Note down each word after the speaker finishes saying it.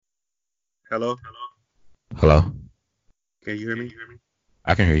Hello? Hello? Can you hear me?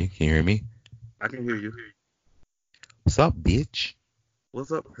 I can hear you. Can you hear me? I can hear you. What's up, bitch?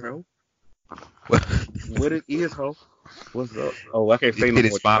 What's up, ho? this What it is, ho? What's up? Oh, I can't say no shit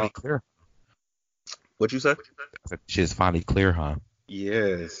is more. finally clear. What you say? I said, shit is finally clear, huh?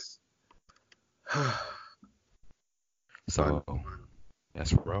 Yes. So, Fun.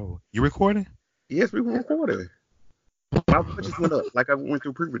 let's roll. You recording? Yes, we were recording. My voice just went up like I went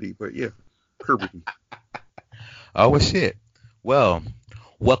through puberty, but yeah, puberty. Oh, well, shit. Well,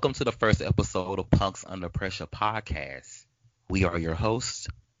 welcome to the first episode of Punks Under Pressure podcast. We are your hosts.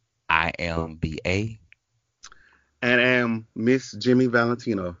 I am BA. And I am Miss Jimmy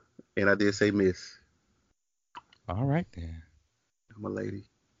Valentino. And I did say Miss. All right, then. I'm a lady.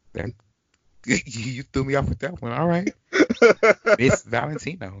 That, you threw me off with that one. All right. Miss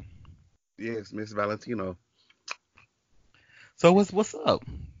Valentino. Yes, Miss Valentino. So, what's up?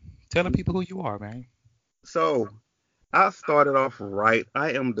 Tell the people who you are, man. So, I started off right.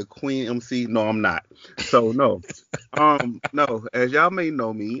 I am the Queen MC. No, I'm not. So no. No, as y'all may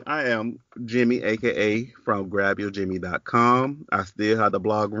know me, I am Jimmy, aka from grabyourjimmy.com. I still have the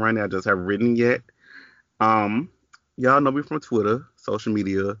blog running, I just haven't written yet. Um, y'all know me from Twitter, social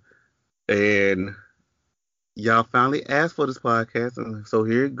media, and y'all finally asked for this podcast, and so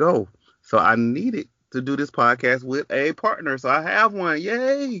here it go. So I needed to do this podcast with a partner, so I have one.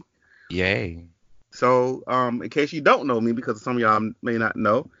 Yay! Yay. So, in case you don't know me, because some of y'all may not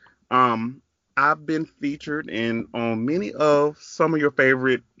know, um, I've been featured in on many of some of your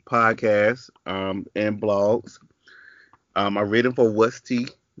favorite podcasts, and blogs. I've written for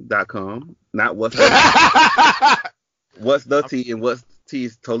what's.t.com, not what's the what's the I'm, T and what's T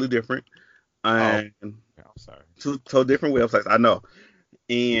is totally different, oh, and I'm sorry. two totally different websites. I know,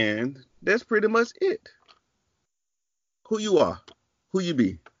 and that's pretty much it. Who you are, who you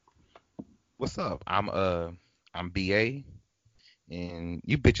be. What's up? I'm BA, and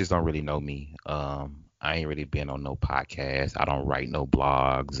you bitches don't really know me. I ain't really been on no podcast. I don't write no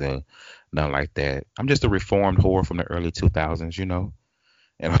blogs or nothing like that. I'm just a reformed whore from the early 2000s,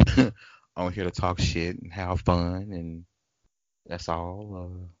 and I'm here to talk shit and have fun, and that's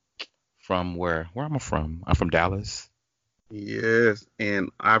all. From where am I from? I'm from Dallas. Yes, and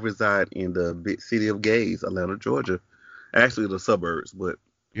I reside in the big city of gays, Atlanta, Georgia. Actually, the suburbs, but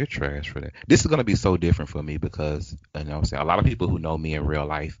You're trash for that. This is gonna be so different for me because what I'm saying, a lot of people who know me in real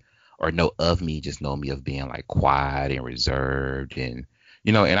life or know of me just know me of being like quiet and reserved and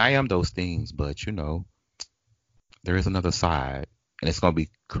and I am those things, but there is another side and it's gonna be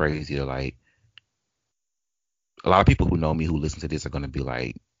crazy to like a lot of people who know me who listen to this are gonna be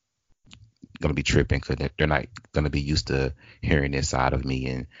like gonna be tripping because they're not gonna be used to hearing this side of me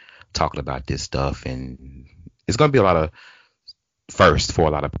and talking about this stuff and it's gonna be a lot of first for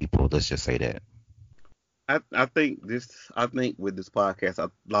a lot of people. Let's just say that. I think with this podcast,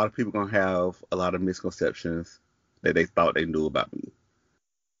 a lot of people gonna have a lot of misconceptions that they thought they knew about me.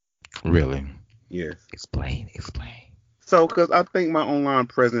 Really. Yes. Explain. So, because I think my online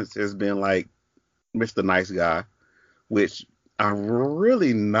presence has been like Mr. Nice Guy, which I'm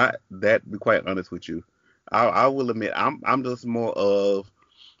really not that. To be quite honest with you, I will admit I'm just more of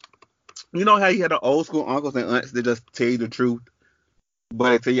how you had the old school uncles and aunts that just tell you the truth, but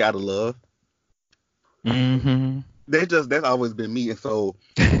they tell you out of love. Mm-hmm. That's always been me, and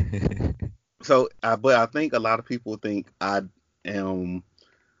but I think a lot of people think I am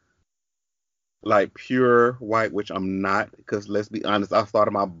like pure white, which I'm not. Because let's be honest, I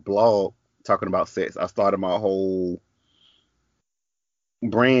started my blog talking about sex. I started my whole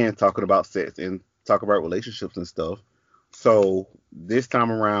brand talking about sex and talk about relationships and stuff. So this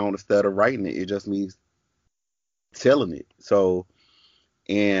time around, instead of writing it, it just means telling it. So,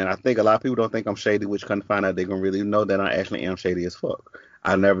 and I think a lot of people don't think I'm shady, which kind of find out they're gonna really know that I actually am shady as fuck.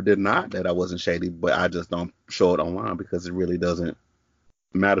 I never did not that I wasn't shady, but I just don't show it online because it really doesn't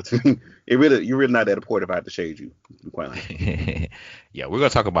matter to me. You're really not that important if I have to shade you. To be quite honest. Yeah, we're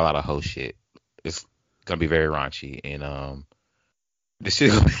gonna talk about a lot of whole shit. It's gonna be very raunchy, and this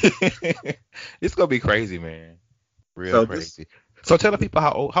shit, it's gonna be crazy, man. Real So this, crazy. So tell the people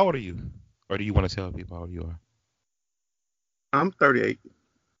how old are you, or do you want to tell people how old you are? I'm 38. Okay.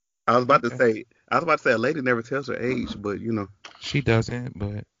 I was about to say a lady never tells her age, but She doesn't,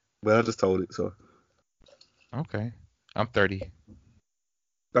 but well, I just told it. So okay. I'm 30.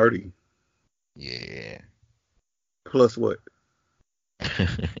 30 Yeah. plus what?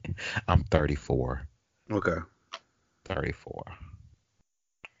 I'm 34. Okay. 34.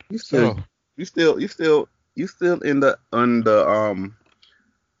 You still, So you still, you still, you still in the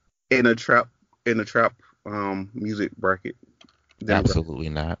trap music bracket. demographic. Absolutely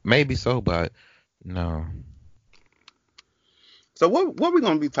not. Maybe so, but no. So what we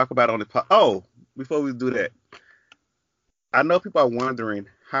gonna be talking about on the Oh, before we do that, I know people are wondering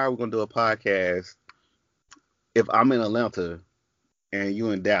how are we gonna do a podcast if I'm in Atlanta and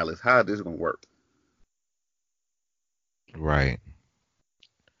you in Dallas. How is this gonna work? Right.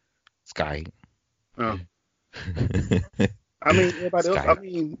 Skype. Uh, I mean, everybody else. I Skype.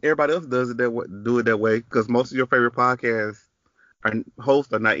 mean, everybody else does it do it that way because most of your favorite podcasts and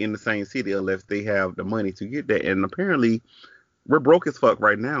hosts are not in the same city unless they have the money to get that. And apparently, we're broke as fuck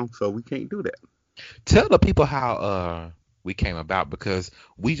right now, so we can't do that. Tell the people how we came about, because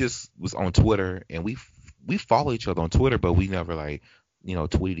we just was on Twitter and we follow each other on Twitter, but we never like,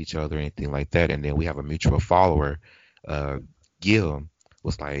 tweet each other or anything like that. And then we have a mutual follower, Gil,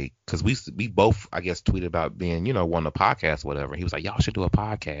 was like, because we both, I guess, tweeted about being, wanting a podcast, whatever. He was like, y'all should do a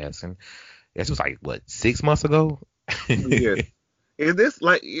podcast, and this was like what, 6 months ago. Yeah. Is this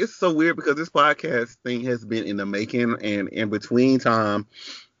like it's so weird because this podcast thing has been in the making, and in between time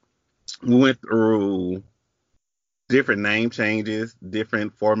we went through different name changes,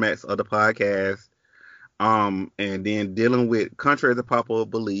 different formats of the podcast, and then dealing with contrary to popular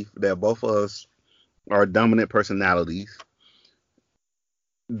belief that both of us are dominant personalities.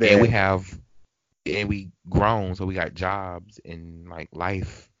 And we grown, so we got jobs and like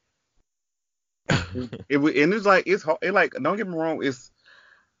life. And it's like it's hard. Like, don't get me wrong, it's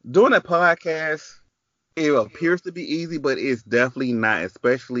doing a podcast. It appears to be easy, but it's definitely not,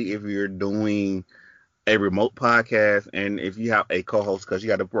 especially if you're doing a remote podcast and if you have a co-host, because you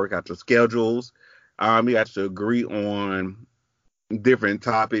got to work out your schedules. You got to agree on different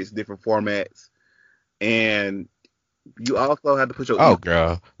topics, different formats, and you also have to put your. Oh,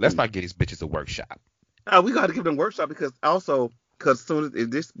 girl, let's not get these bitches a workshop. We got to give them workshop because soon as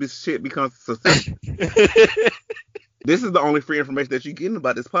if this shit becomes successful, this is the only free information that you're getting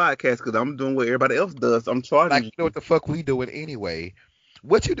about this podcast because I'm doing what everybody else does. I'm charging. Like, you know what the fuck we doing anyway?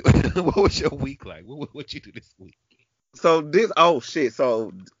 What you do? What was your week like? What you do this week? So this, oh shit.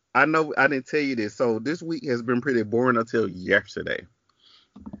 So I know I didn't tell you this. So this week has been pretty boring until yesterday.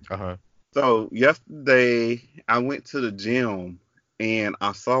 Uh-huh. So yesterday I went to the gym and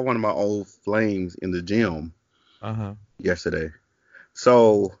I saw one of my old flames in the gym. Uh-huh. Yesterday.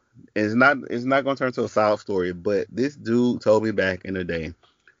 So it's not gonna turn into a sob story, but this dude told me back in the day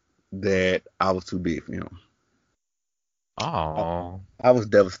that I was too big for him. Oh. I was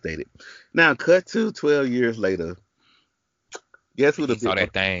devastated. Now cut to 12 years later. Guess who the saw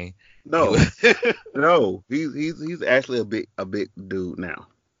that thing? No, no. He's actually a big dude now.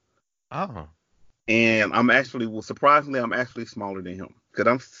 Oh. And I'm actually smaller than him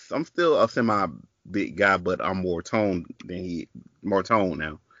because I'm still a semi big guy, but I'm more toned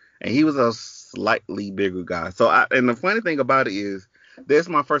now. And he was a slightly bigger guy. So and the funny thing about it is, this is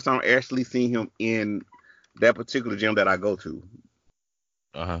my first time actually seeing him in that particular gym that I go to.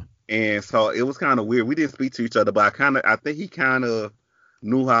 Uh-huh. And so it was kind of weird. We didn't speak to each other, but I think he kind of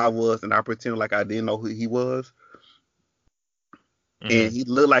knew how I was, and I pretended like I didn't know who he was. Mm-hmm. And he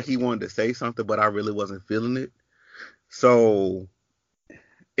looked like he wanted to say something, but I really wasn't feeling it. So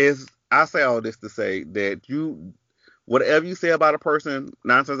I say all this to say that whatever you say about a person,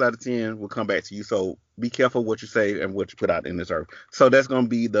 9 times out of 10 will come back to you. So be careful what you say and what you put out in this earth. So that's gonna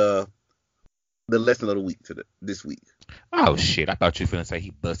be the lesson of the week this week. Oh shit! I thought you were gonna say he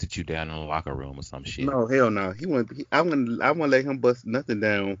busted you down in the locker room or some shit. No, hell no. I wouldn't let him bust nothing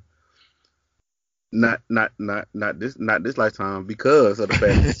down. Not this lifetime because of the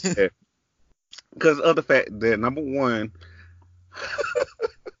fact that number one.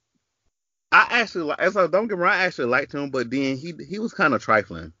 I actually don't get me wrong, I actually liked him, but then he was kind of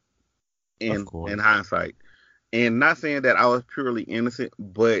trifling in hindsight. And not saying that I was purely innocent,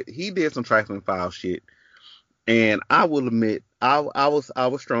 but he did some trifling foul shit. And I will admit, I was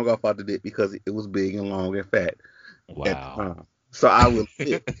strung off out the dick because it was big and long and fat. Wow. So I will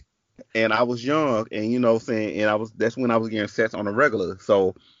admit, and I was young, and that's when I was getting sex on a regular.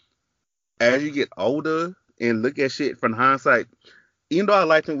 So as you get older and look at shit from hindsight, even though I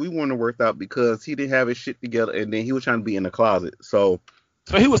liked him, we wouldn't have worked out because he didn't have his shit together, and then he was trying to be in the closet. So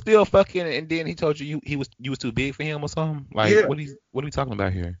he was still fucking, and then he told you you was too big for him or something. Like, yeah. What are we talking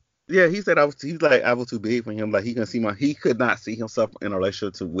about here? Yeah, he said I was too big for him. Like he could not see himself in a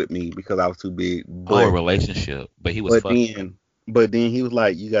relationship with me because I was too big. A relationship, but he was fucking. But then he was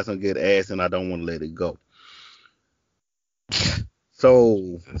like, "You got some good ass, and I don't want to let it go."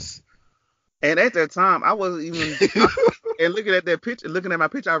 So, and at that time, I wasn't even. And looking at my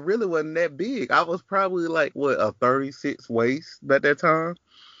picture, I really wasn't that big. I was probably like a 36 waist at that time.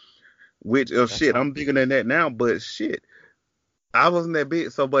 Which shit, I'm bigger than that now. But shit, I wasn't that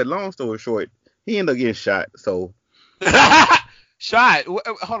big. So, but long story short, he ended up getting shot. So, Shot.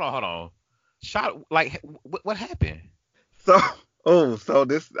 Hold on, hold on. Shot. Like, what happened? so, so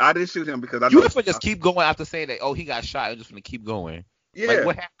this I didn't shoot him because I You know. just gonna just keep going after saying that? Oh, he got shot. I'm just gonna keep going. Like, Yeah.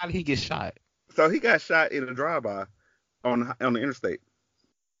 what? How did he get shot? So he got shot in a drive-by on the interstate,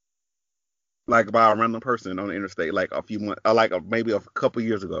 like by a random person on the interstate, like a few months, maybe a couple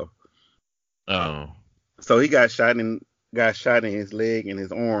years ago. Oh. So he got shot in his leg and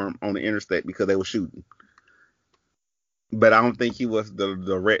his arm on the interstate because they were shooting. But I don't think he was the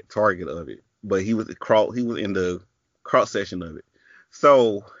direct target of it. But he was in the cross section of it.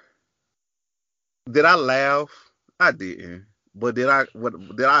 So did I laugh? I didn't. But did I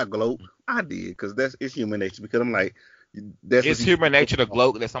gloat? I did, because it's human nature. Because I'm like, that's It's what you human nature to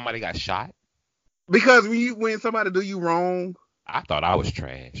gloat that somebody got shot. because when somebody do you wrong, I thought I was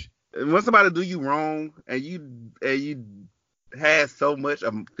trash. when somebody do you wrong and you had so much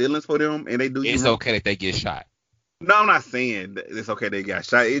feelings for them and they do you It's wrong. okay that they get shot. No, I'm not saying that it's okay they got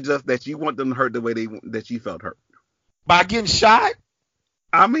shot. It's just that you want them to hurt the way that you felt hurt. By getting shot?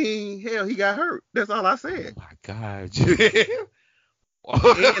 I mean, hell, he got hurt. That's all I said. Oh my God.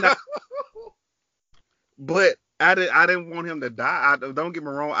 But I didn't want him to die. Don't get me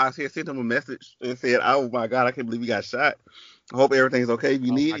wrong. I sent him a message and said, "Oh my God, I can't believe he got shot. I hope everything's okay. If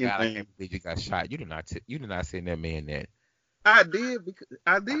you need my God, I anything." can't believe you got shot. You did not send that man that. I did because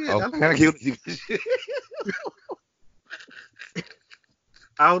I did. Okay.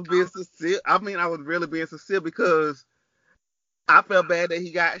 I was being sincere. I mean, I was really being sincere because I felt bad that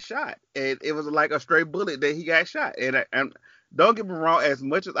he got shot, and it was like a stray bullet that he got shot. And don't get me wrong, as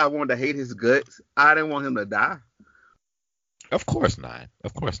much as I wanted to hate his guts, I didn't want him to die. Of course not.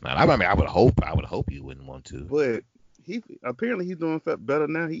 Of course not. I mean, I would hope you wouldn't want to. But apparently he's doing better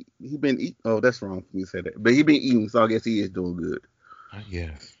now. He been eating. Oh, that's wrong for me to say that. But he been eating, so I guess he is doing good. I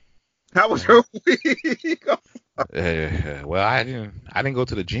guess. How was your week? Well, I didn't go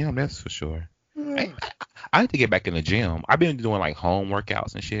to the gym. That's for sure. I need to get back in the gym. I've been doing like home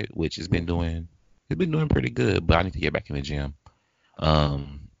workouts and shit, which it's been doing pretty good. But I need to get back in the gym.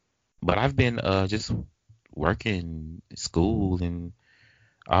 But I've been just working school and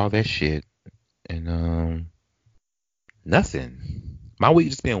all that shit, and nothing. My week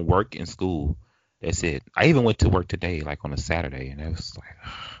just been work and school. That's it. I even went to work today, like on a Saturday, and it was like.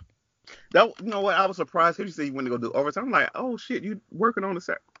 You know what? I was surprised because you said you went to go do overtime. I'm like, oh shit, you working on a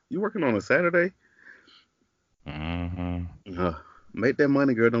Saturday? Mm-hmm. Make that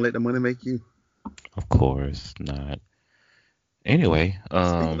money, girl. Don't let the money make you. Of course not. Anyway,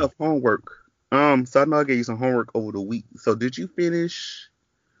 speaking of homework, so I know I gave you some homework over the week. So did you finish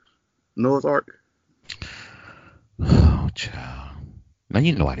Noah's Ark? Oh, child. Now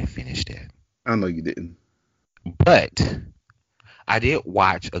you know I didn't finish that. I know you didn't. But I did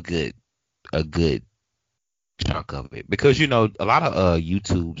watch a good chunk of it because a lot of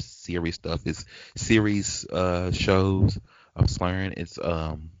YouTube series stuff is shows. I'm slurring. It's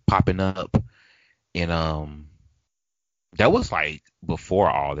popping up, and that was like before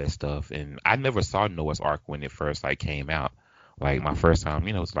all that stuff, and I never saw Noah's Ark when it first like came out. Like my first time,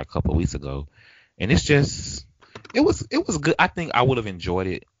 it was like a couple of weeks ago, and it's just it was good. I think I would have enjoyed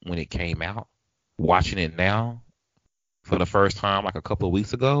it when it came out. Watching it now for the first time like a couple of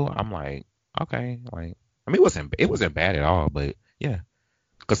weeks ago, I'm like, okay, like I mean it wasn't bad at all, but yeah,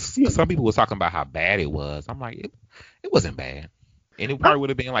 because some people were talking about how bad it was. I'm like it wasn't bad, and it probably would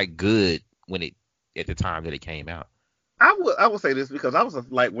have been like good at the time that it came out. I would say this because I was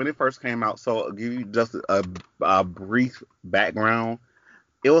like when it first came out. So I'll give you just a brief background.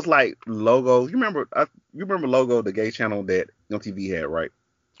 It was like Logo. You remember Logo, the gay channel that MTV had, right?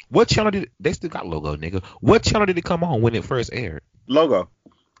 What channel did they still got Logo, nigga? What channel did it come on when it first aired? Logo.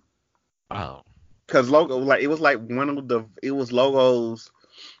 Oh. Cause Logo, like it was like it was Logo's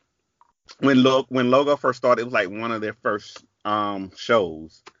when Logo first started. It was like one of their first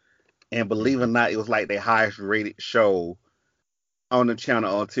shows, and believe it or not, it was like their highest rated show on the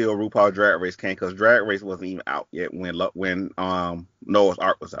channel until RuPaul Drag Race came. Cause Drag Race wasn't even out yet when Noah's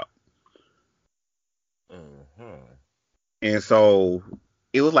Ark was out. Mm-hmm. And so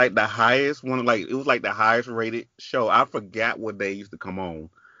it was like the highest one. Like it was like the highest rated show. I forgot what day used to come on.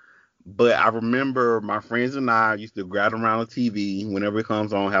 But I remember my friends and I used to gather around the TV whenever it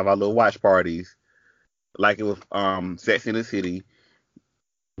comes on, have our little watch parties, like it was Sex in the City.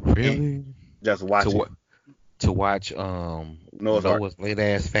 Really? Just watch to watch Noah's late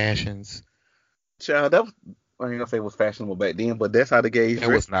ass fashions. Child, that was I ain't gonna say it was fashionable back then, but that's how the gays. That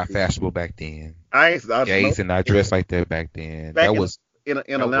was not fashionable back then. Gays did not dress like that back then. In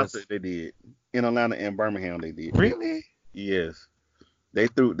Atlanta they did. In Atlanta and Birmingham they did. Really? Yes, they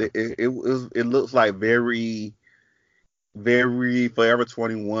threw it looks like very very Forever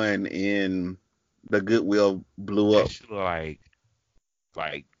 21 and the Goodwill blew That up. shit look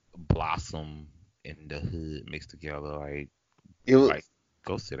like Blossom and the Hood mixed together. It Like was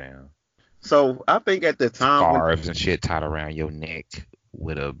go sit down. so I think at the time when Scarves and shit tied around your neck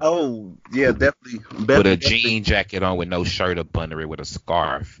with a oh yeah definitely with a definitely jean jacket on with no shirt up under it with a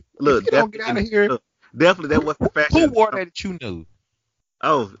scarf. You look don't get out of here. look, definitely that was the Who fashion. wore that that you knew?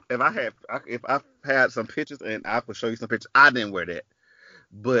 Oh, if I had some pictures and I could show you some pictures, I didn't wear that,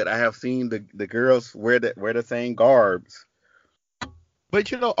 but I have seen the girls wear the same garbs.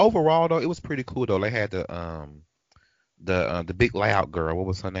 But overall though, it was pretty cool though. They had the big layout girl. What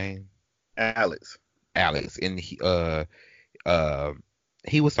was her name? Alex. Alex. And he was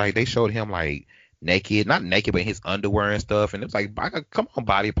like, they showed him like naked, not naked, but in his underwear and stuff. And it was like, come on,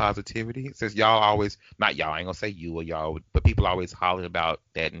 body positivity. Since y'all always, not y'all, I ain't gonna say you or y'all, but people always hollering about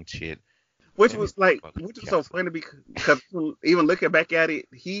that and shit. Which was so funny because even looking back at it,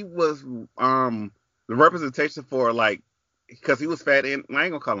 he was the representation for like because he was fat and I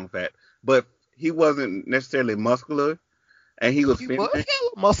ain't gonna call him fat, but he wasn't necessarily muscular and he was He feminine, was, he had a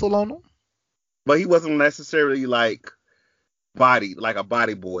little muscle on him. but he wasn't necessarily like like a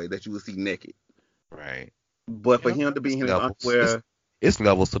body boy that you would see naked. Right. But for him to be It's in his levels. underwear It's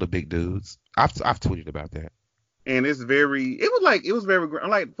levels to the big dudes. I've tweeted about that. and it was very like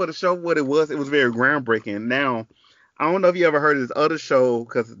for the show what it was very groundbreaking. Now I don't know if you ever heard of this other show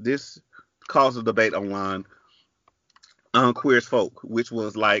because this caused a debate online. Queer as Folk, which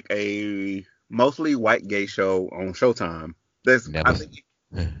was like a mostly white gay show on Showtime. Never, I think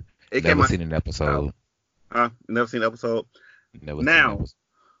it came never out. seen an episode. Never seen an episode. Never seen an Now, episode.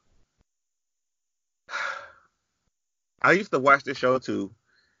 I used to watch this show too,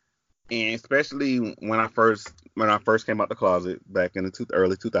 and especially when I first came out the closet back in the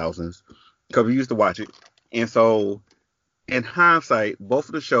early 2000s, because we used to watch it. And so, in hindsight, both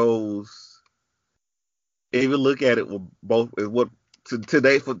of the shows, if you look at it, what for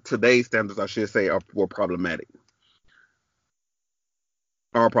today's standards, I should say, were problematic.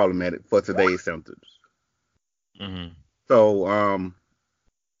 Are problematic for today's standards. Mm-hmm. So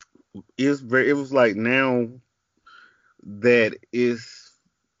it was like now that is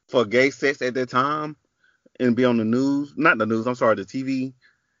for gay sex at that time and be on the news, not the news, I'm sorry, the TV,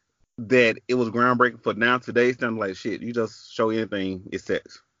 that it was groundbreaking for now today's standard like shit. You just show anything, it's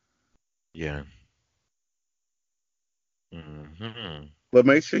sex. Yeah. Mm-hmm. But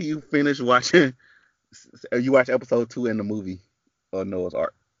make sure you finish watching. You watch episode 2 in the movie of Noah's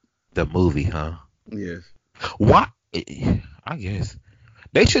Ark. The movie, huh? Yes. What? I guess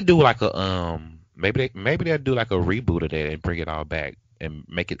they should do like a maybe they'll do like a reboot of that and bring it all back and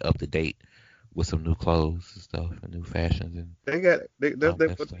make it up to date with some new clothes and stuff and new fashions and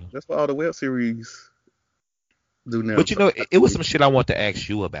That's what all the web series do now. But it was some shit I want to ask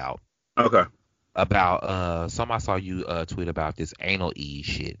you about. Okay. About I saw you tweet about this anal ease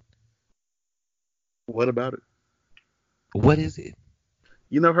shit. What about it? What is it?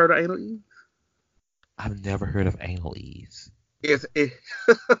 You never heard of anal ease? I've never heard of anal ease.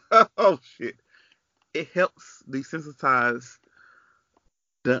 Oh shit. It helps desensitize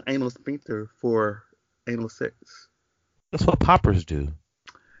the anal sphincter for anal sex. That's what poppers do.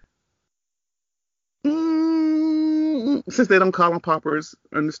 Since they don't call them poppers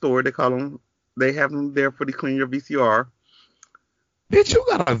in the store, they have them there for to clean your VCR. Bitch, you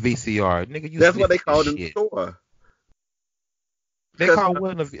got a VCR, nigga. That's what they call it in the store. They call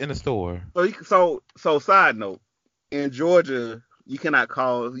what in the store? So side note, in Georgia, you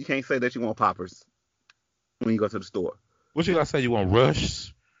can't say that you want poppers when you go to the store. What you gotta say? You want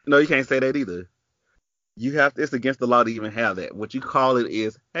Rush? No, you can't say that either. It's against the law to even have that. What you call it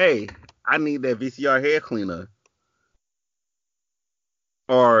is, hey, I need that VCR hair cleaner.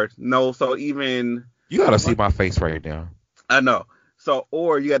 Or no, so even you gotta see my face right now. I know. So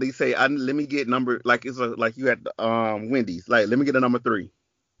or you got to say, let me get number like like you at Wendy's, like let me get a number 3.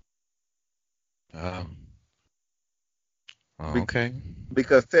 Okay.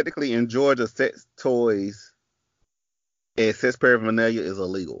 Because technically in Georgia, sex toys and sex paraphernalia is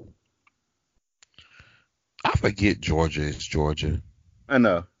illegal. I forget Georgia is Georgia. I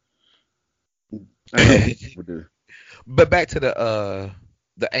know people do. But back to the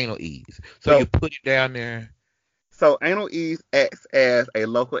anal ease. So you put it down there. So anal ease acts as a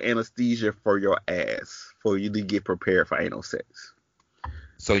local anesthesia for your ass for you to get prepared for anal sex.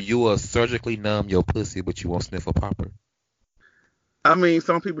 So you will surgically numb your pussy, but you won't sniff a popper. I mean,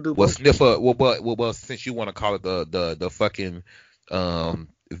 some people do. Well, since you want to call it the fucking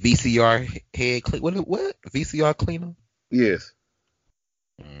VCR head clean, what VCR cleaner? Yes,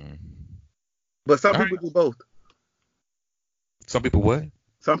 Mm. but some All people right. do both. Some people what?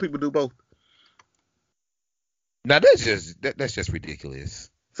 Some people do both. Now that's just ridiculous.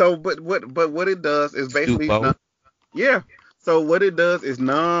 So, but what it does is To do basically both. yeah. So what it does is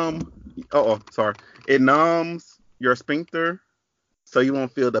numb. Sorry. It numbs your sphincter, so you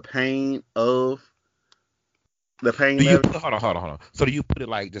won't feel the pain Do you level. put hold on? So do you put it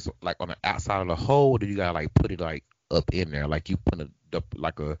like just like on the outside of the hole, or do you gotta like put it like up in there, like you put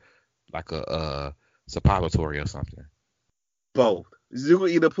like a suppository or something? Both. You can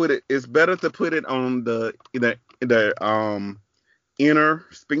either put it. It's better to put it on the inner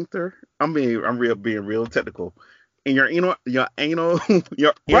sphincter. Being real technical. In your anal your inner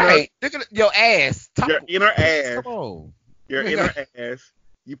Right. Look at your ass. Talk. your inner Come ass on. your inner ass.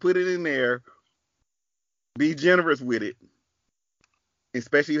 You put it in there. Be generous with it,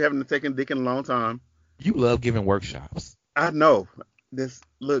 especially if you haven't taken dick in a long time. You love giving workshops. I know this.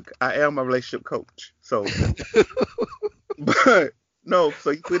 Look, I am a relationship coach, so but no.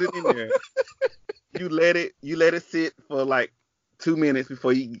 So you put it in there. You let it sit for like 2 minutes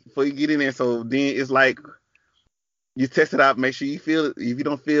before you get in there. So then it's like you test it out. Make sure you feel it. If you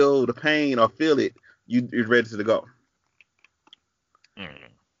don't feel the pain or feel it, you're ready to go. Mm.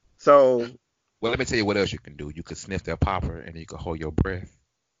 So Well, let me tell you what else you can do. You can sniff that popper and you can hold your breath,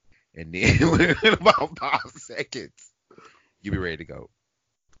 and then in about 5 seconds, you be ready to go.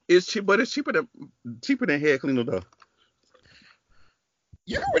 it's cheap, but it's cheaper than head cleaner though.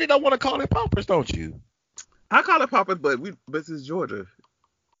 You really don't want to call it poppers, don't you? I call it poppers, but this is Georgia.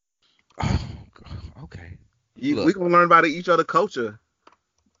 Oh, okay. We Look, gonna learn about each other culture,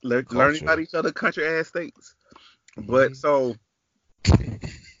 learning culture. about each other country ass states. But Yeah.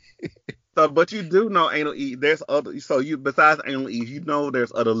 but you do know anal ease. There's other. So you besides anal ease,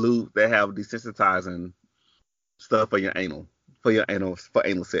 there's other lube that have desensitizing stuff for anal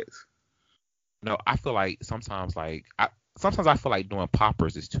sex. No, I feel like sometimes I feel like doing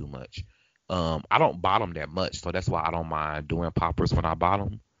poppers is too much. I don't bottom that much, so that's why I don't mind doing poppers when I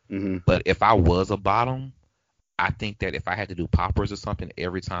bottom. Hmm. But if I was a bottom, I think that if I had to do poppers or something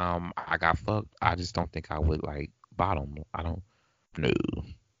every time I got fucked, I just don't think I would like bottom. I don't know.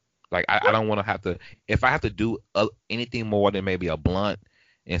 Like I don't want to have to. If I have to do anything more than maybe a blunt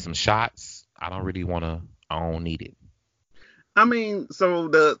and some shots, I don't really want to. I don't need it. I mean,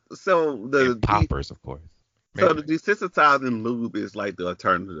 And poppers, of course. so the Maybe. desensitizing lube is like the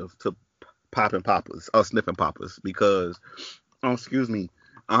alternative to popping poppers or sniffing poppers because, excuse me,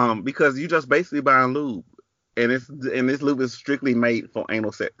 because you just basically buying lube, and this lube is strictly made for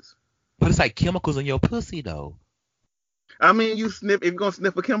anal sex. But it's like chemicals in your pussy though. I mean, if you're gonna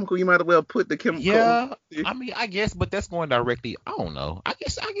sniff a chemical, you might as well put the chemical. Yeah, I mean, I guess, but that's going directly. I don't know. I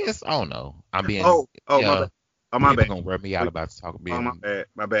guess, I don't know. I'm being, Oh, my yeah. bad. Oh, my People bad. gonna wear me out about talking Oh, my being. bad.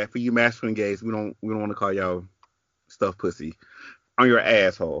 My bad. For you masculine gays, we don't want to call y'all stuff pussy on your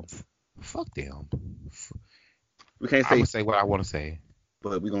asshole. Fuck them. We can't I'm say, gonna say what I want to say.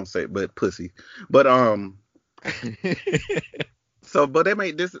 but we gonna say, but pussy. But but they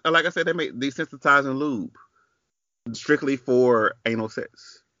make this, like I said, they make desensitizing lube strictly for anal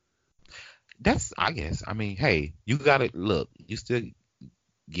sex. That's, I guess. I mean, hey, you gotta look. You still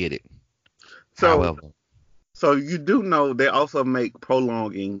get it. So, However, so you do know they also make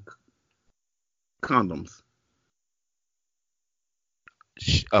prolonging condoms.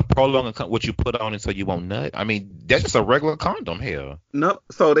 a prolonging what you put on it so you won't nut. I mean, that's just a regular condom. Hell, No,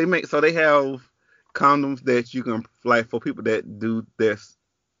 so they have condoms that you can like for people that do this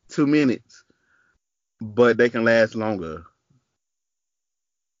 2 minutes, but they can last longer.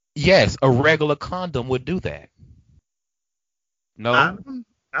 yes, a regular condom would do that. I No, don't,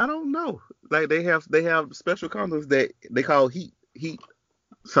 I don't know. Like they have special condoms that they call heat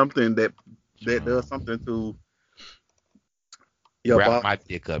something that does something to your wrap body. my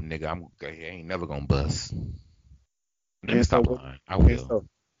dick up, nigga. I ain't never gonna bust. Let me And stop so lying. I and will. so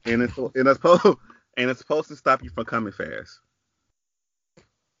and it's supposed to stop you from coming fast.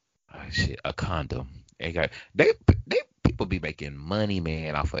 Oh, shit, a condom. They people be making money,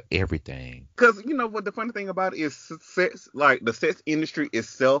 man, off of everything. Because you know what the funny thing about it is sex, like the sex industry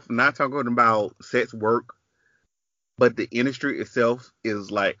itself, not talking about sex work, but the industry itself is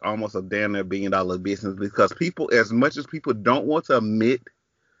like almost a damn near $1 billion business because people, as much as people don't want to admit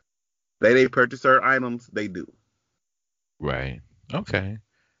that they purchase certain items, they do. Right. Okay.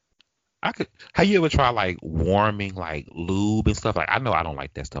 I could. Have you ever tried like warming like lube and stuff? Like I know I don't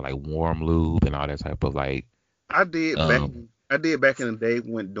like that stuff, like warm lube and all that type of like I did back. um I did back in the day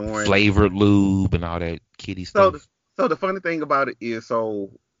when during. flavored lube and all that kitty So the, stuff. so the funny thing about it is,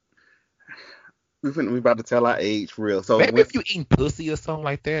 so We about to tell our age for real. So Maybe if you eating pussy or something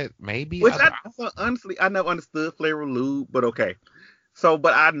like that, maybe. which honestly I never understood flavor of lube, but okay. So,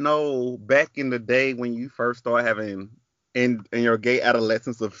 but I know back in the day when you first start having in your gay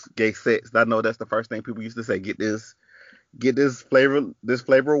adolescence of gay sex, I know that's the first thing people used to say: get this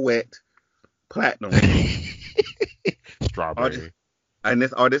flavor wet, platinum, or this, Strawberry.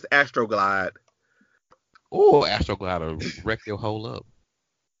 or this Astroglide, Oh, Astroglide will wreck your whole up.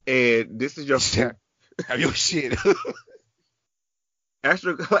 and this is your Have your shit.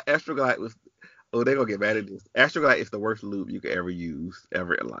 Astroglide was. Oh, they're gonna get mad at this. Astroglide is the worst lube you could ever use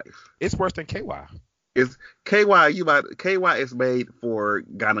ever in life. It's worse than KY. It's KY is made for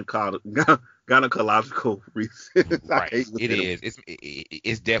gynecological reasons. Right. It is.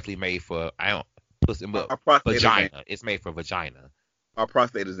 It's definitely made for pussy, but vagina. Exam. It's made for vagina. Or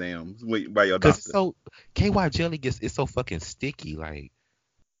prostate exams by your Cause doctor. KY jelly it's so fucking sticky. Like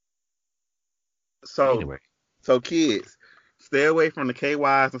So anyway, so kids, stay away from the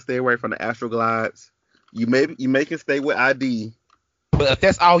KYs and stay away from the Astroglides. You can stay with ID. but if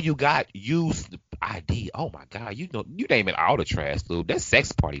that's all you got, use the ID. Oh my god, you naming all the trash lube. That's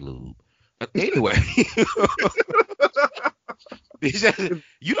sex party lube. Anyway,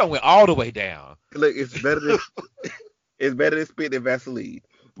 you done went all the way down. Look, it's better than spit than Vaseline.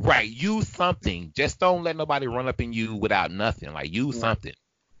 Right, use something. Just don't let nobody run up in you without nothing. Like use something.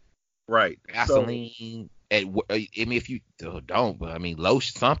 Right. Gasoline. I mean, if you don't, but I mean,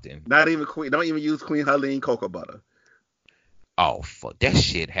 lotion something. Not even don't even use Queen Helene cocoa butter. Oh fuck, that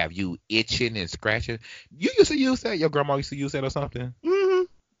shit have you itching and scratching. You used to use that. Your grandma used to use that or something. Mm-hmm.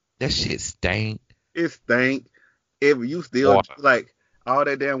 That shit stank. It stank. If you still Water. like all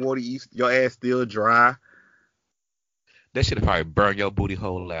that damn water, your ass still dry. That shit probably burn your booty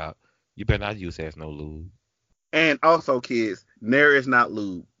hole out. You better not use that as no lube. And also, kids, Nair is not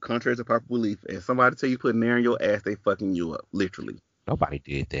lube. Contrary to popular belief, and somebody tell you put Nair in your ass, they fucking you up, literally. Nobody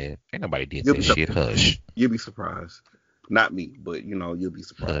did that. Ain't nobody did that shit. Hush. You'll be surprised. Not me, but you'll be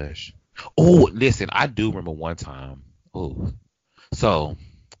surprised. Hush. Oh, listen, I do remember one time. Oh, so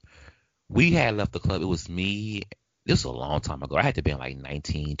we had left the club. It was me. This was a long time ago. I had to be in like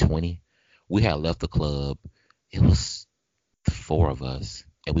 19, 20. We had left the club. It was 4 of us,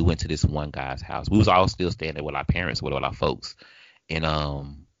 and we went to this one guy's house. We was all still staying there with our parents, with our folks, and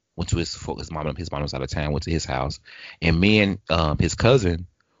went to his mom. His mom was out of town. Went to his house, and me and his cousin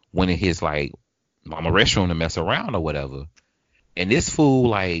went in his like mama restroom to mess around or whatever. And this fool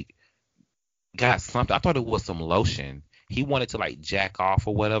like got something. I thought it was some lotion. He wanted to like jack off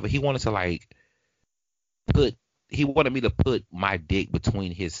or whatever. He wanted to like he wanted me to put my dick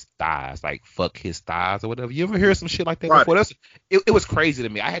between his thighs, like fuck his thighs or whatever. You ever hear some shit like that before? It was crazy to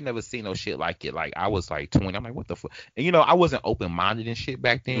me. I had never seen no shit like it. Like I was like 20. I'm like, what the fuck? And I wasn't open minded and shit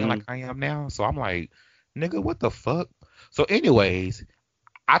back then like I am now. So I'm like, nigga, what the fuck? So anyways,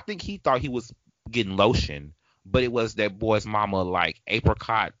 I think he thought he was getting lotion, but it was that boy's mama like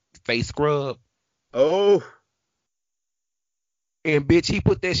apricot face scrub. Oh. And bitch, he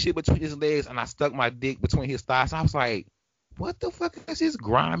put that shit between his legs, and I stuck my dick between his thighs. I was like, what the fuck is this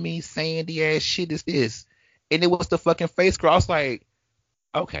grimy, sandy ass shit is this? And it was the fucking face scrub. I was like,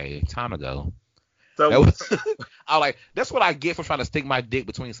 okay, time to go. So I was like, that's what I get for trying to stick my dick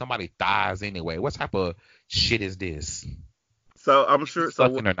between somebody's thighs anyway. What type of shit is this? So I'm sure.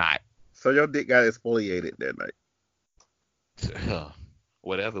 Sucking or not. So your dick got exfoliated that night.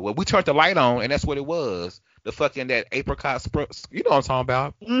 Whatever. Well, we turned the light on, and that's what it was. The fucking that apricot you know what I'm talking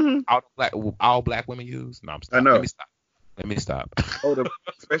about? Mm-hmm. All black women use. No, I'm stopping. I know. Let me stop.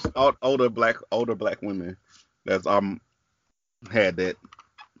 Especially older black women that's had that.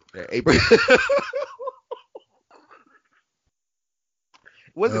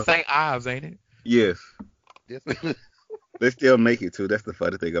 What's the St. Ives, ain't it? Yes. They still make it too. That's the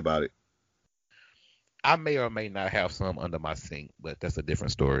funny thing about it. I may or may not have some under my sink, but that's a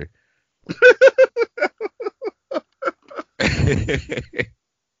different story.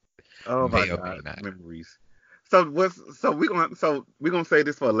 Oh my god, memories. So we're gonna say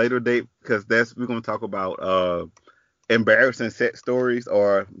this for a later date because we're gonna talk about embarrassing sex stories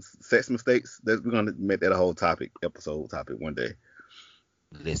or sex mistakes. We're gonna make that a whole episode topic one day.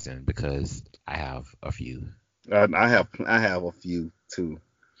 Listen, because I have a few. I have a few too.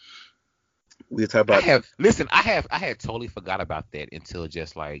 We talk about. I had totally forgot about that until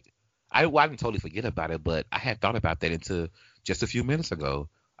just like I didn't totally forget about it, but I had thought about that until just a few minutes ago.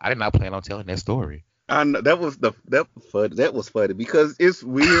 I did not plan on telling that story. I know that was funny because it's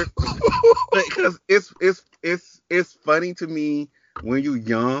weird because it's funny to me when you're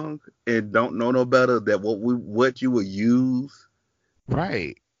young and don't know no better that what you would use.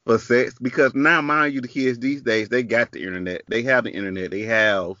 Right. for sex, because now, mind you, the kids these days, they got the internet. They have the internet. They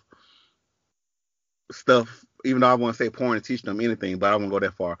have stuff, even though I want to say porn and teach them anything, but I won't go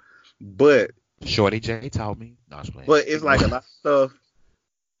that far. But Shorty J taught me. No, I was playing. but it's like a lot of stuff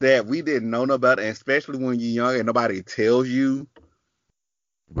that we didn't know about, and especially when you're young and nobody tells you.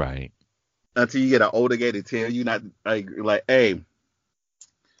 Right. Until you get an older guy to tell you, not like hey,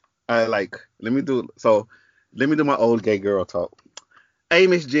 like let me do my old gay girl talk. Hey,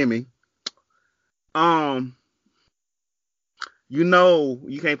 Miss Jimmy, you know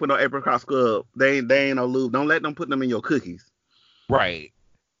you can't put no apricot scrub. They ain't no lube. Don't let them put them in your cookies. Right.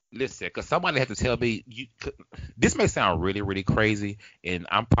 Listen, because somebody had to tell me. This may sound really, really crazy, and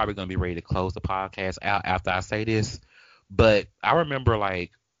I'm probably gonna be ready to close the podcast out after I say this. But I remember,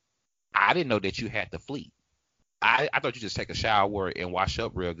 like, I didn't know that you had to fleet. I thought you just take a shower and wash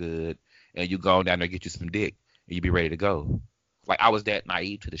up real good, and you go down there and get you some dick, and you be ready to go. Like, I was that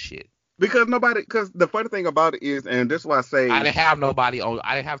naive to the shit. Because the funny thing about it is, and this is why I say I didn't have nobody on.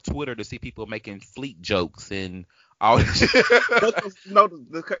 I didn't have Twitter to see people making fleet jokes and all this shit. No,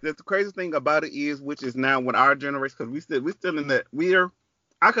 the crazy thing about it is, which is now when our generation, because we still in that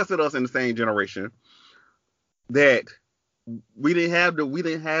I consider us in the same generation, that we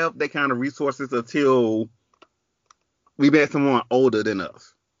didn't have that kind of resources until we met someone older than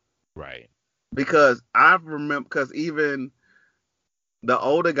us. Right. Because I remember, because even the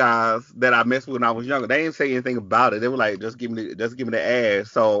older guys that I messed with when I was younger, they didn't say anything about it. They were like, just give me the ass.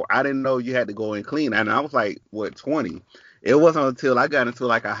 So I didn't know you had to go and clean. And I was like, 20? It wasn't until I got into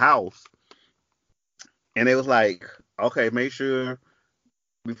like a house, and it was like, okay, make sure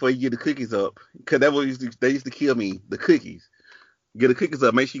before you get the cookies up, because that was they used to kill me. The cookies, get the cookies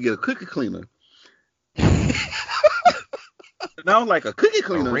up. Make sure you get a cookie cleaner. And I was like, a cookie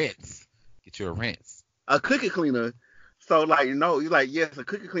cleaner. A rinse. Get you a rinse. A cookie cleaner. So like, you're like, yes, a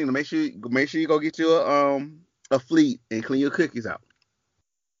cookie cleaner. Make sure you go get you a fleet and clean your cookies out.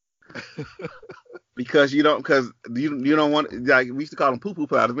 because you don't want, like, we used to call them poo poo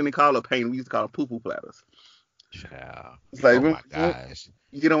platters. We didn't call it paint. We used to call them poo poo platters. Yeah. It's like, oh my gosh.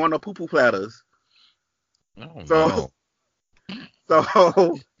 You don't want no poo poo platters. Oh,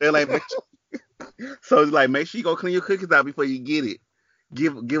 so they're like, make sure you go clean your cookies out before you get it.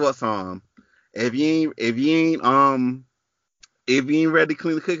 Give us some. If you ain't ready to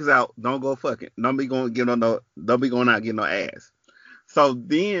clean the cookies out, don't go fucking. Don't be going out getting no ass. So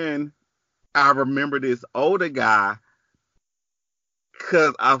then I remember this older guy,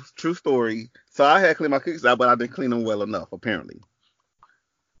 because true story. So I had cleaned my cookies out, but I didn't clean them well enough, apparently.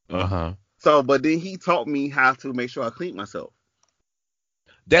 So, but then he taught me how to make sure I clean myself.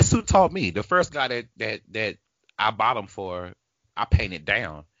 That's who taught me. The first guy that I bottomed for, I painted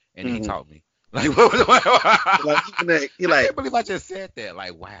down, and he taught me. Like, I can't believe I just said that.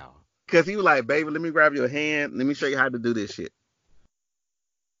 Like, wow. Because he was like, baby, let me grab your hand. Let me show you how to do this shit.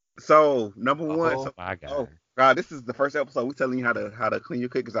 So, number one. Oh, my God. Oh, God, this is the first episode. We're telling you how to clean your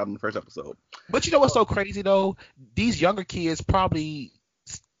cookies out in the first episode. But you know what's so crazy, though? These younger kids probably,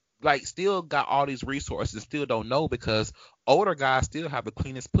 like, still got all these resources, still don't know, because older guys still have the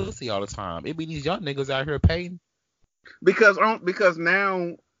cleanest pussy all the time. It be these young niggas out here paying. Because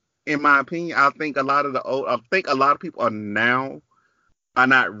now, in my opinion, I think a lot of people are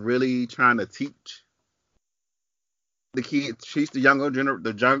not really trying to teach the kids, teach the younger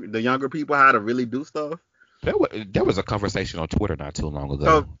people how to really do stuff. There was a conversation on Twitter not too long ago.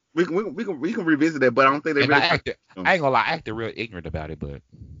 So we can revisit it, but I don't think they really. I ain't gonna lie, I acted real ignorant about it, but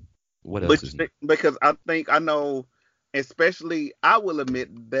what else is new? Because I know, especially, I will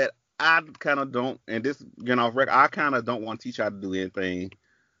admit that I kind of don't, and this getting off record, I kind of don't want to teach you how to do anything.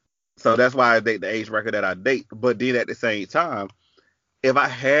 So that's why I date the age record that I date. But then at the same time, if I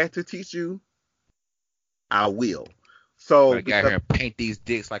had to teach you, I will. So I got here and paint these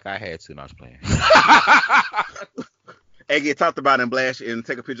dicks like I had to. No, I was playing. And get talked about and blast and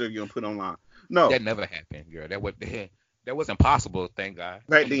take a picture of you and put online. No, that never happened, girl. That wasn't possible. Thank God.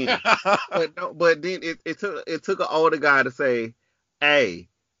 Right then, but then it took an older guy to say, "Hey,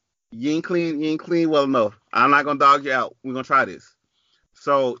 you ain't clean well enough. I'm not gonna dog you out. We're gonna try this."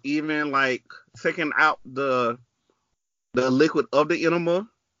 So even like taking out the liquid of the enema,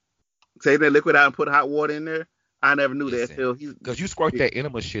 take that liquid out and put hot water in there. I never knew that until because you squirt that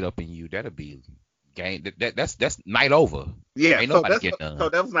enema shit up in you, that'll be game. That's night over. Yeah, ain't so nobody getting so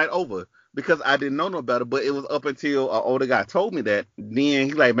that was night over because I didn't know no better. But it was up until an older guy told me that. Then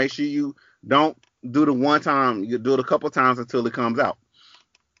he's like, make sure you don't do the one time. You do it a couple times until it comes out.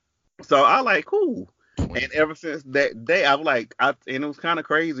 So I like cool. And ever since that day, I was like, and it was kind of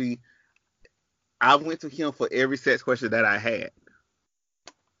crazy. I went to him for every sex question that I had.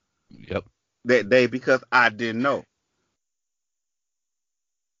 Yep. that day because I didn't know.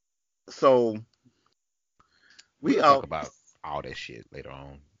 So we We'll talk all, about all that shit later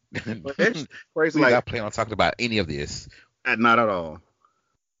on. but that's crazy. We Like, not planning on talking about any of this. not at all,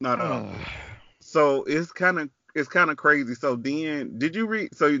 not at all. So it's kind of crazy. So then, did you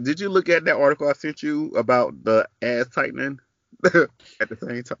read? So did you look at that article I sent you about the ass tightening at the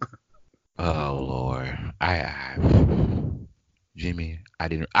same time? Oh Lord, Jimmy, I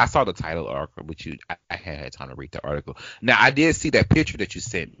didn't. I saw the title article, but I hadn't had time to read the article. Now I did see that picture that you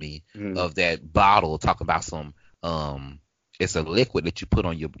sent me Mm. of that bottle. Talking about some it's a liquid that you put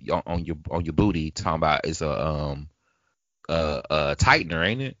on your booty. Talking about it's a tightener,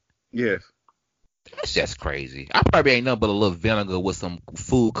 ain't it? Yes. That's just crazy. I probably ain't nothing but a little vinegar with some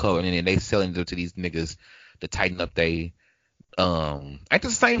food coloring in it, and they selling it to these niggas to tighten up they ain't the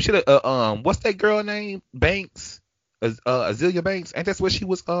same shit. What's that girl name? Banks, Azealia Banks. Ain't that's what she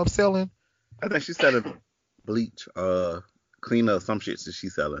was selling? I think she's selling bleach, clean up some shit that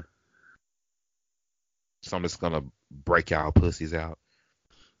she's selling. So I'm just gonna break y'all pussies out.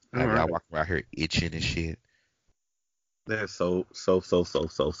 Have All y'all right. walking around here itching and shit. That's so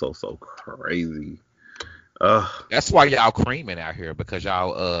crazy. That's why y'all creaming out here, because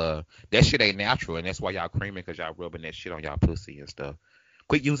y'all that shit ain't natural, and that's why y'all creaming, because y'all rubbing that shit on y'all pussy and stuff.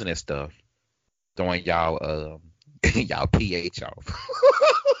 Quit using that stuff. Throwing y'all y'all pH off.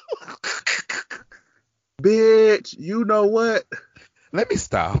 Bitch, you know what? Let me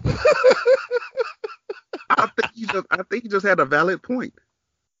stop. I think you just had a valid point.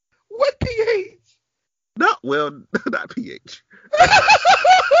 What pH? No, well, not pH.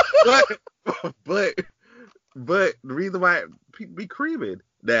 but the reason why people be creaming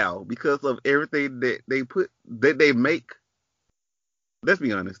now because of everything that they make. Let's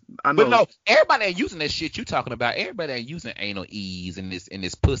be honest. I know. But no, everybody ain't using that shit you talking about. Everybody ain't using anal ease and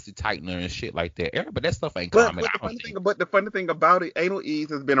this pussy tightener and shit like that. Everybody, that stuff ain't common. The funny thing about it, anal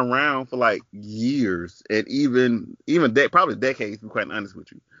ease has been around for like years and even probably decades. To be quite honest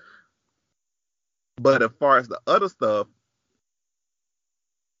with you. But as far as the other stuff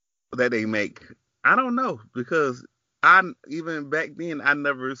that they make, I don't know, because even back then I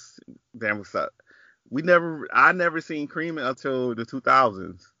never I never seen creaming until the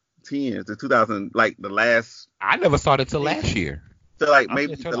 2000s, 10s, the 2000, like the last. I never saw it until last year. So like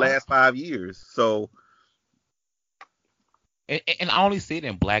maybe the last 5 years. So. And I only see it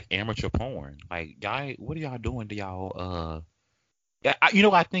in black amateur porn. Like, y'all, what are y'all doing to y'all? You know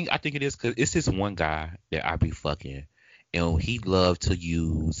what I think it is, because it's this one guy that I be fucking, and he loved to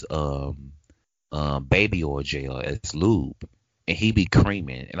use baby oil gel as lube, and he be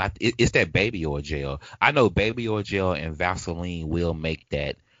creaming, and it's that baby oil gel. I know baby oil gel and Vaseline will make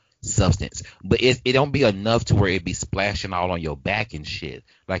that substance, but it don't be enough to where it be splashing all on your back and shit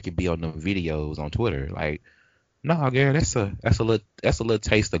like it be on them videos on Twitter. Like, no, girl, that's a little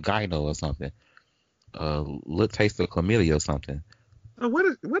taste of gyno or something, little taste of chlamydia or something. What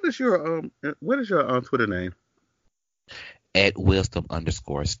is your Twitter name? At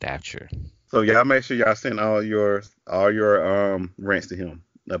wisdom_stature. So y'all make sure y'all send all your rants to him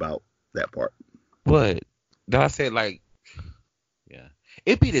about that part. What? That I said, like, yeah.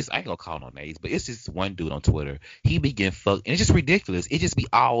 It be this, I ain't gonna call no names, but it's just one dude on Twitter. He be getting fucked, and it's just ridiculous. It just be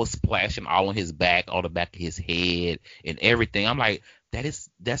all splashing all on his back, all the back of his head, and everything. I'm like, that's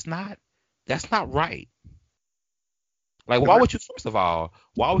not right. Like, first of all,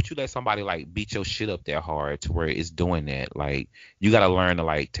 why would you let somebody like beat your shit up that hard to where it's doing that? Like, you gotta learn to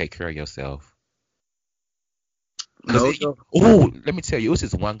like take care of yourself. Let me tell you, it was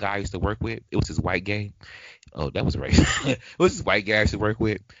this one guy I used to work with. It was this white gay. Oh, that was racist. It was this white guy I used to work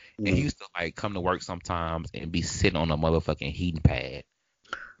with, and he used to like come to work sometimes and be sitting on a motherfucking heating pad.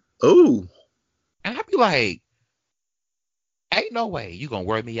 Ooh. And I'd be like, ain't no way you gonna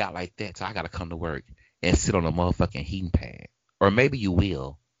wear me out like that, so I gotta come to work and sit on a motherfucking heating pad. Or maybe you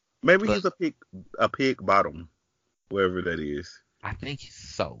will. Maybe he's a pig bottom, wherever that is. I think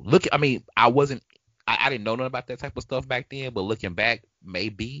so. I mean, I didn't know nothing about that type of stuff back then, but looking back,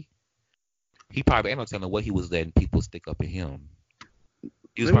 maybe he probably ain't no telling what he was letting people stick up in him.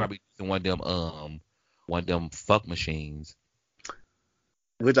 He was probably using one of them fuck machines.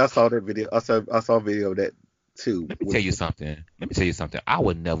 Which I saw that video. I saw a video of that too. Let me tell you something. I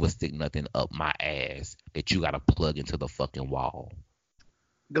would never stick nothing up my ass that you gotta plug into the fucking wall.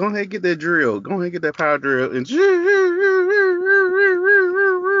 Go ahead and get that drill. Go ahead and get that power drill and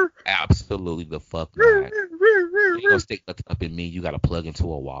absolutely the fuck not. You ain't gonna stick nothing up in me. You gotta plug into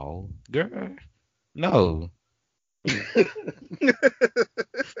a wall, girl. No.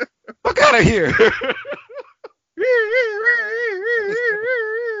 Fuck out of here.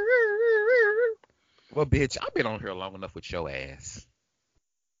 Well, bitch, I've been on here long enough with your ass.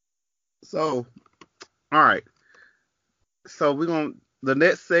 So, all right. So the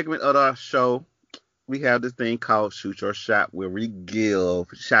next segment of our show, we have this thing called Shoot Your Shot, where we give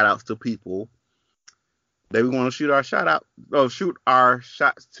shout outs to people that we want to shoot our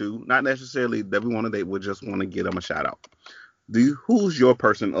shots to, not necessarily that we want to date, we just want to give them a shout out. Who's your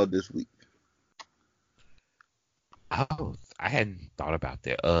person of this week? Oh, I hadn't thought about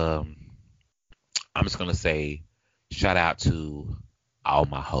that. I'm just gonna say shout out to all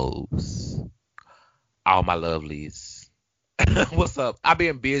my hoes, all my lovelies. What's up? I've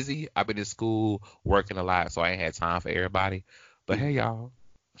been busy. I've been in school working a lot, so I ain't had time for everybody. But hey, y'all.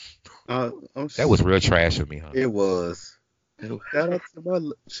 That was real trash of me, huh? It was.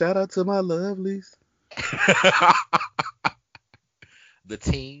 Shout out to my lovelies. The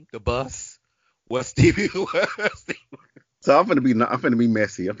team, the bus. What Stevie was. So I'm finna be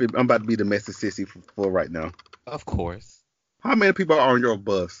messy. I'm about to be the messy sissy for right now. Of course. How many people are on your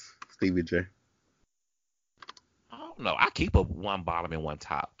bus, Stevie J? I don't know. I keep one bottom and one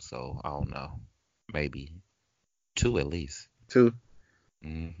top, so I don't know. Maybe 2 at least. 2?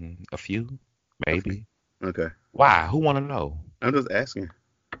 A few, maybe. Okay. Why? Who want to know? I'm just asking,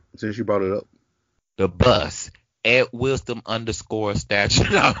 since you brought it up. The bus at wisdom_statue.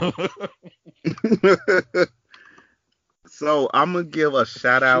 So I'm gonna give a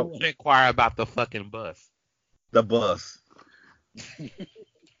shout out. Inquire about the fucking bus. The bus.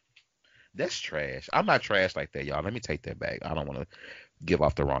 That's trash. I'm not trash like that, y'all. Let me take that back. I don't want to give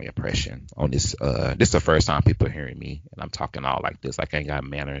off the wrong impression on this. This is the first time people are hearing me, and I'm talking all like this. Like I ain't got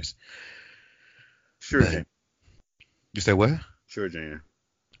manners. Sure, Jan. You say what? Sure, Jan.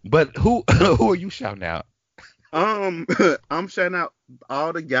 But who are you shouting out? I'm shouting out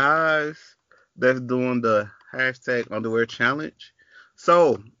all the guys that's doing the #underwear challenge.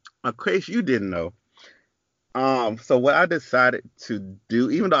 So, in case you didn't know, so what I decided to do,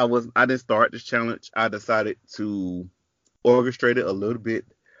 even though I didn't start this challenge, I decided to orchestrate it a little bit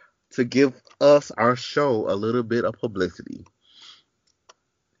to give our show a little bit of publicity.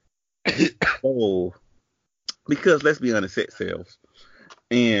 Oh, because let's be honest, sex sells,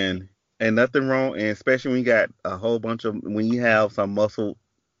 and nothing wrong, and especially when you got a whole bunch of, when you have some muscled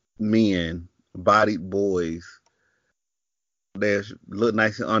men, bodied boys that look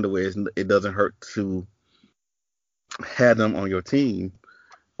nice in underwear, it doesn't hurt to have them on your team,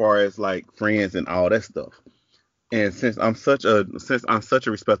 as far as like friends and all that stuff. And since I'm such a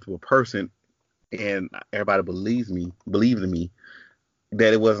respectable person, and everybody believed in me,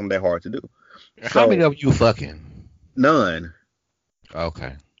 that it wasn't that hard to do. How many of you fucking? None.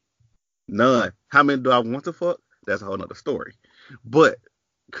 Okay. None. How many do I want to fuck? That's a whole nother story. But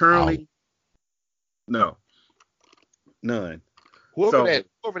currently, no. None. Whoever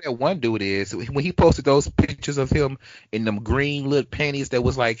that one dude is, when he posted those pictures of him in them green little panties that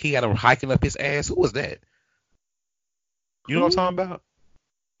was like he had him hiking up his ass, who was that? You know what I'm talking about?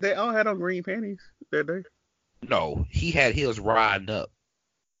 They all had on green panties that day. No, he had his riding up.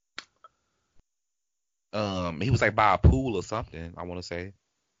 He was like by a pool or something, I want to say.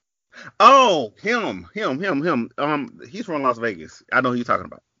 Oh, him. He's from Las Vegas. I know who you're talking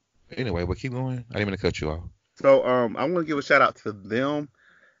about. Anyway, but keep going. I didn't mean to cut you off. So, I want to give a shout out to them.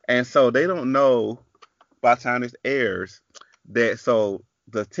 And so they don't know by the time this airs that, so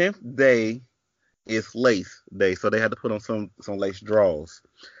the 10th day is lace day. So they had to put on some lace draws.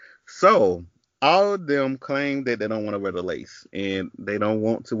 So all of them claim that they don't want to wear the lace, and they don't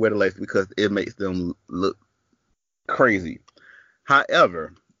want to wear the lace because it makes them look crazy.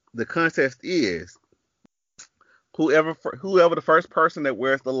 However, the contest is whoever the first person that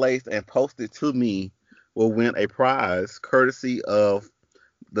wears the lace and posts it to me will win a prize courtesy of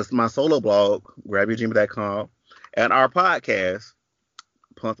my solo blog, grabyourjimmy.com, and our podcast,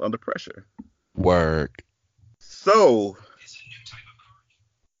 Punks Under Pressure. Word. So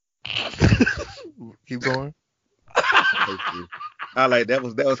keep going. I hate you. I like that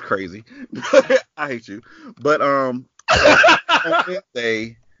was crazy. I hate you. But on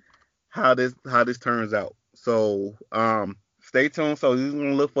Wednesday, how this turns out. So stay tuned. So you're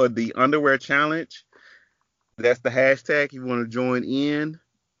gonna look for the underwear challenge. That's the hashtag. If you want to join in,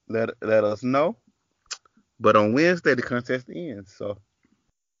 let us know. But on Wednesday the contest ends. So.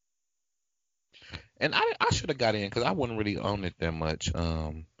 And I should have got in because I wasn't really on it that much.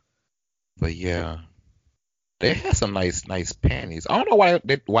 But yeah, they had some nice panties. I don't know why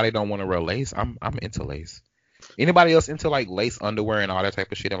they don't want to wear lace. I'm into lace. Anybody else into like lace underwear and all that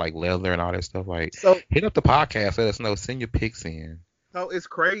type of shit and like leather and all that stuff? Like, so hit up the podcast. Let us know. Send your pics in. So it's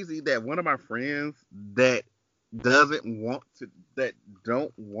crazy that one of my friends that that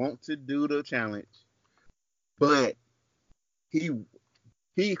don't want to do the challenge, but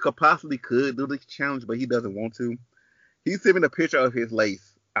he could possibly do the challenge, but he doesn't want to. He sent me a picture of his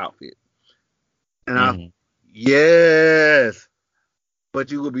lace outfit, and yes,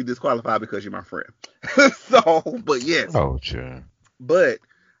 but you will be disqualified because you're my friend. So, but yes. Oh, sure. But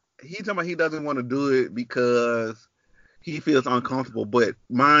he's talking about he doesn't want to do it because he feels uncomfortable. But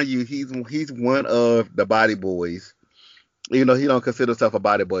mind you, he's one of the body boys. You know, he don't consider himself a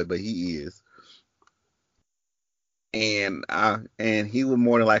body boy, but he is. And he would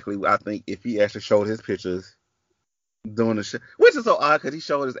more than likely, I think, if he actually showed his pictures doing the show, which is so odd because he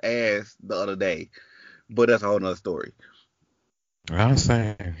showed his ass the other day. But that's a whole nother story. I'm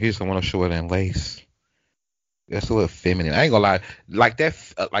saying he just don't want to show it in lace. That's a little feminine. I ain't gonna lie, like that,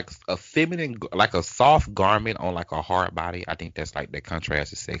 like a feminine, like a soft garment on like a hard body. I think that's like that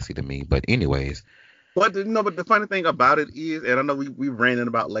contrast is sexy to me. But anyways, but the funny thing about it is, and I know we ranting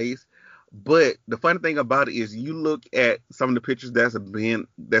about lace, but the funny thing about it is, you look at some of the pictures that's been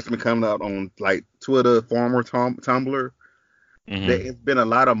coming out on like Twitter, former Tumblr. There's been a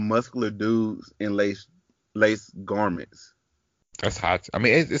lot of muscular dudes in lace garments. That's hot. I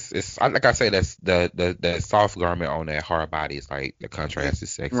mean, it's like I say, that's the soft garment on that hard body is like the contrast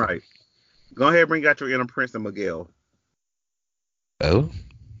is sexy. Right. Go ahead and bring out your inner Prince and Miguel. Oh,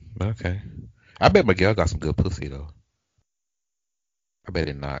 okay. I bet Miguel got some good pussy though. I bet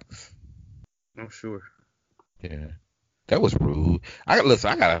it knocks. I'm sure. Yeah. That was rude. I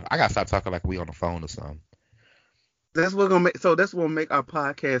gotta stop talking like we on the phone or something. That's what gonna make our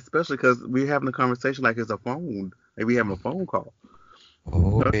podcast special, because we're having a conversation like it's a phone. Like we having a phone call.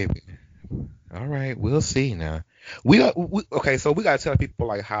 Oh, baby. All right, we'll see now. Okay, so we gotta tell people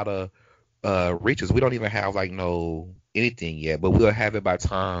like how to reach us. We don't even have like no anything yet, but we'll have it by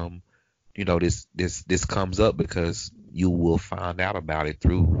time this comes up, because you will find out about it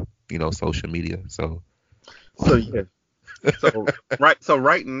through social media. So yeah. So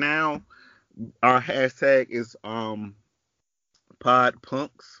right now our hashtag is Pod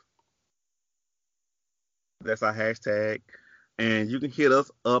Punks. That's our hashtag. And you can hit us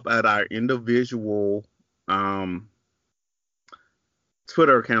up at our individual Twitter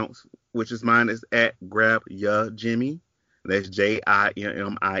accounts, which is mine is at GrabYaJimmy. That's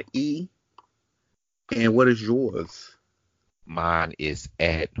JIMMIE. And what is yours? Mine is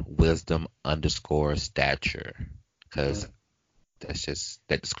at wisdom_stature, because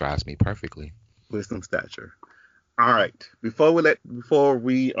that describes me perfectly. Wisdom stature. All right. Before we do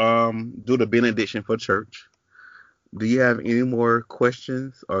the benediction for church, do you have any more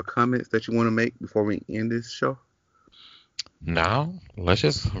questions or comments that you want to make before we end this show? No, let's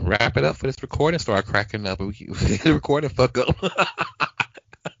just wrap it up for this recording. Start cracking up, and we can record and fuck up.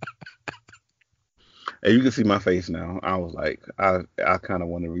 And you can see my face now. I was like, I kind of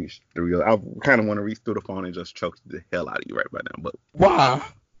want to reach through the phone and just choke the hell out of you right now. But why?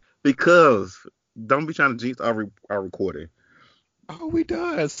 Because don't be trying to jinx our recording. Oh, we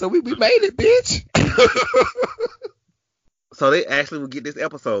done. So we made it, bitch. So they actually will get this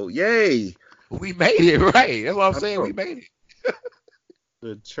episode. Yay! We made it, right? That's what I'm saying. We made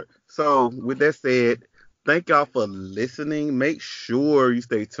it. So with that said, thank y'all for listening. Make sure you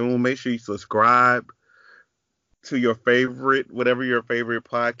stay tuned. Make sure you subscribe to your favorite, whatever your favorite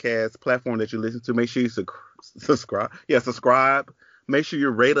podcast platform that you listen to. Make sure you subscribe. Yeah, subscribe. Make sure you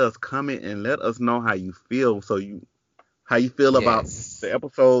rate us, comment, and let us know how you feel. How you feel about the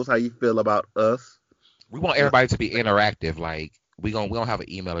episodes, how you feel about us. We want everybody to be interactive. Like we don't have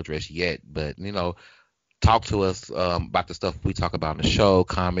an email address yet, but talk to us about the stuff we talk about in the show.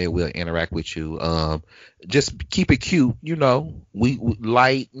 Comment, we'll interact with you. Just keep it cute, We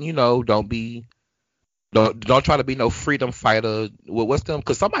light, don't try to be no freedom fighter. Well, what's them?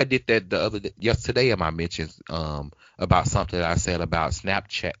 Because somebody did that yesterday in my mentions about something that I said about about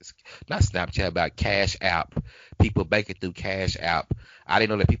Cash App. People banking through Cash App. I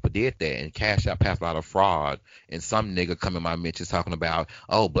didn't know that people did that, and Cash App has a lot of fraud. And some nigga come in my mentions talking about,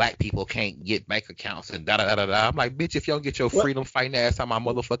 oh, black people can't get bank accounts and da da da da. I'm like, bitch, if you don't get your freedom fighting ass on my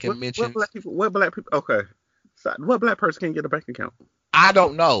motherfucking mentions. What black people? Okay, so what black person can't get a bank account? I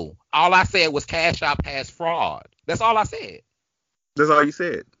don't know. All I said was Cash App has fraud. That's all I said. That's all you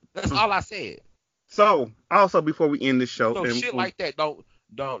said. That's all I said. So also before we end the show, shit like that don't.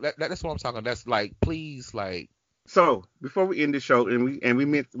 That's what I'm talking. That's like, please, like. So before we end the show, and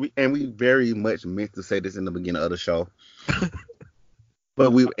we very much meant to say this in the beginning of the show,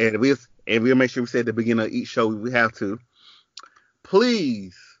 but we'll make sure we say at the beginning of each show we have to.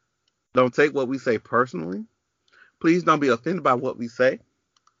 Please don't take what we say personally. Please don't be offended by what we say.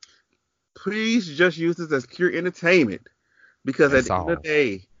 please just use this as pure entertainment. Because at That's the end of all. the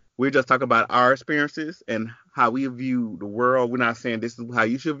day, we're just talking about our experiences and how we view the world. We're not saying this is how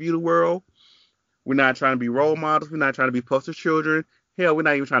you should view the world. We're not trying to be role models. We're not trying to be poster children. Hell, we're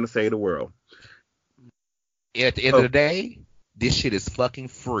not even trying to save the world. At the end of So the day, this shit is fucking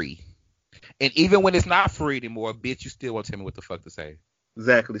free. And even when it's not free anymore, bitch, you still won't tell me what the fuck to say.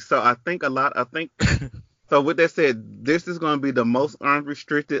 exactly. So I think so with that said, this is going to be the most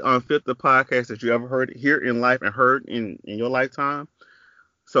unrestricted, unfiltered podcast that you ever heard here in life and heard in your lifetime.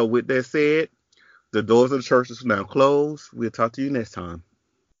 So with that said, the doors of the church is now closed. We'll talk to you next time.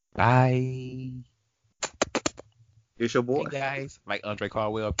 Bye. It's your Hey boy. guys, like Andre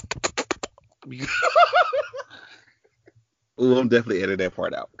Caldwell. Ooh, I'm definitely edit that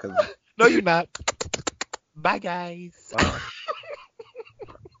part out. No, you're not. Bye, guys.